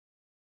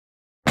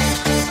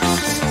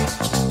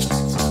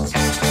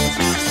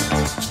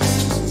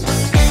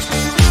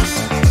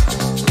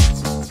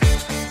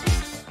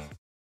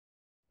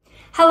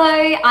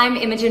Hello, I'm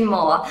Imogen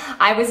Moore.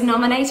 I was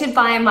nominated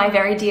by my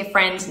very dear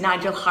friend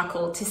Nigel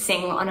Huckle to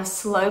sing on a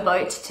slow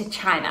boat to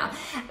China,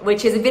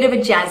 which is a bit of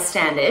a jazz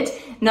standard,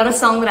 not a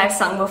song that I've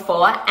sung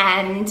before,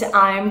 and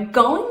I'm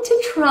going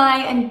to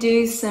try and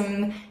do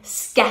some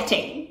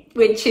scatting,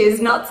 which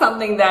is not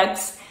something that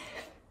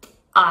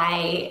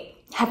I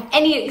have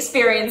any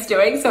experience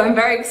doing, so I'm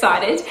very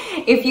excited.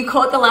 If you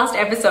caught the last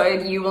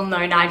episode, you will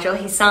know Nigel.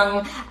 He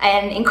sung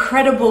an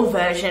incredible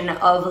version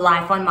of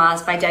Life on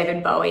Mars by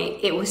David Bowie.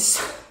 It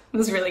was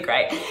really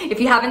great.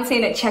 If you haven't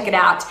seen it, check it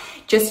out.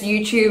 Just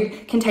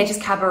YouTube Contagious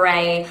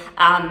Cabaret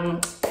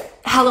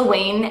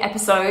Halloween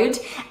episode.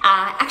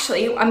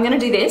 Actually, I'm gonna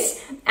do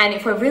this, and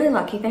if we're really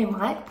lucky, they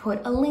might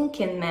put a link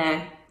in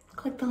there.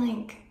 Click the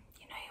link,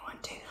 you know you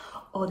want to.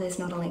 Or there's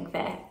not a link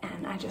there,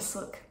 and I just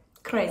look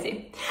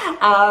crazy.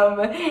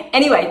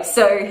 Anyway,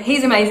 so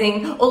he's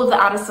amazing. All of the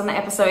artists on the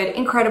episode,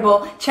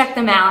 incredible. Check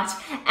them out.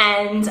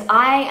 And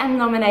I am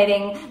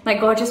nominating my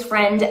gorgeous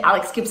friend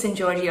Alex Gibson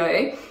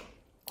Giorgio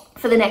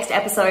for the next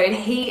episode.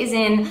 He is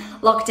in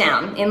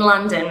lockdown in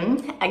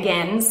London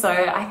again, so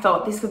I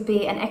thought this would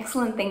be an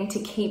excellent thing to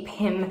keep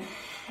him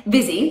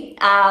busy.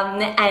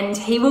 And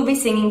he will be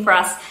singing for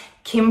us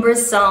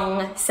Kimbra's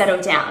song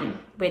Settle Down,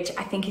 which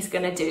I think he's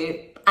gonna do.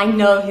 I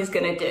know he's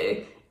gonna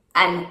do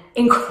an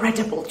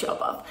incredible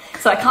job of.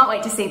 So I can't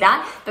wait to see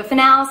that. But for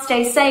now,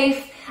 stay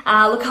safe,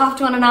 look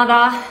after one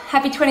another,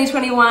 happy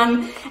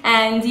 2021,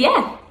 and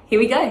yeah, here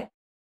we go.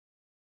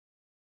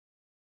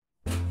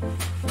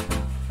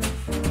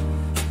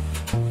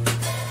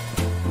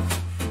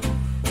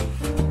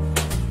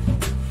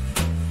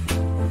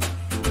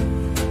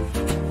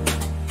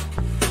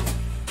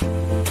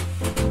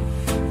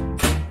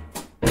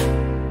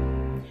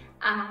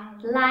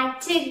 I'd like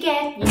to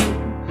get you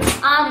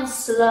on a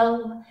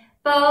slow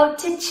boat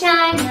to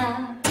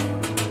China,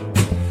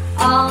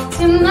 all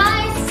to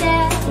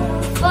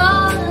myself,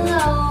 all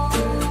alone.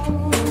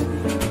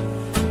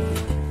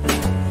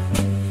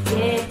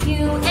 Get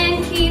you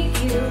and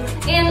keep you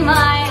in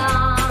my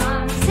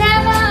arms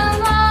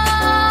evermore.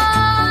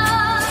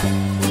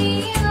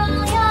 Leave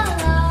all your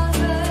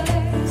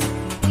lovers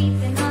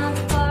weeping on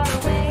the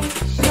faraway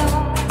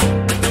shore.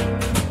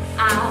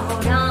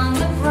 Out on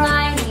the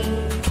briny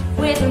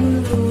with the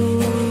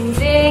moon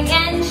big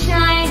and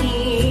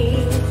shiny.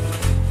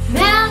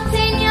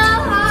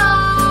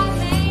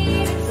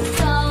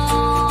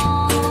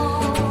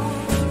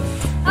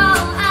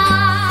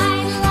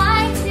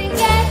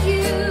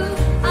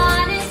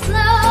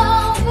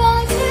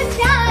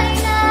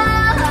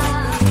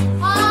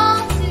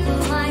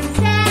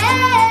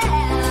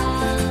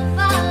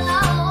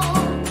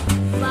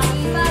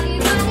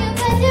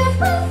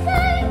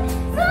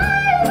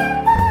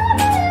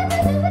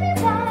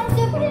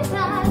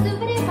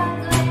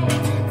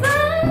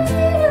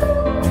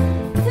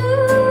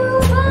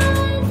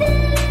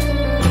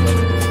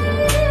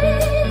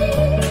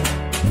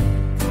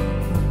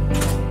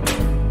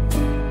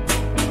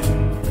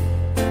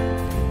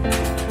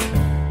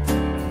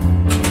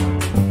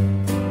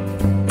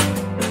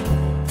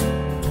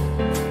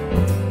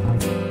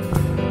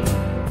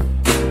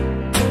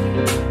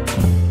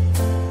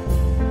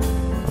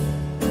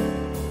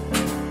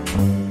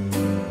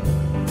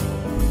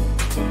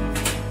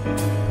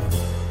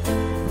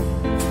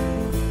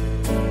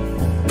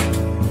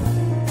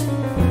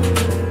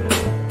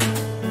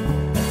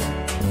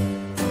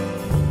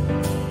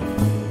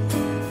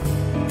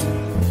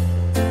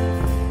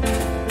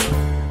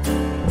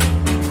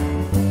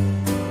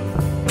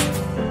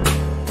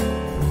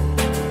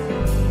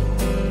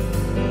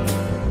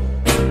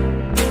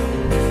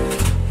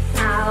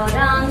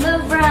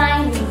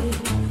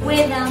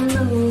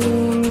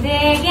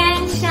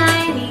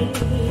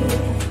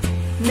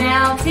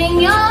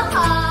 Melting your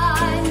heart.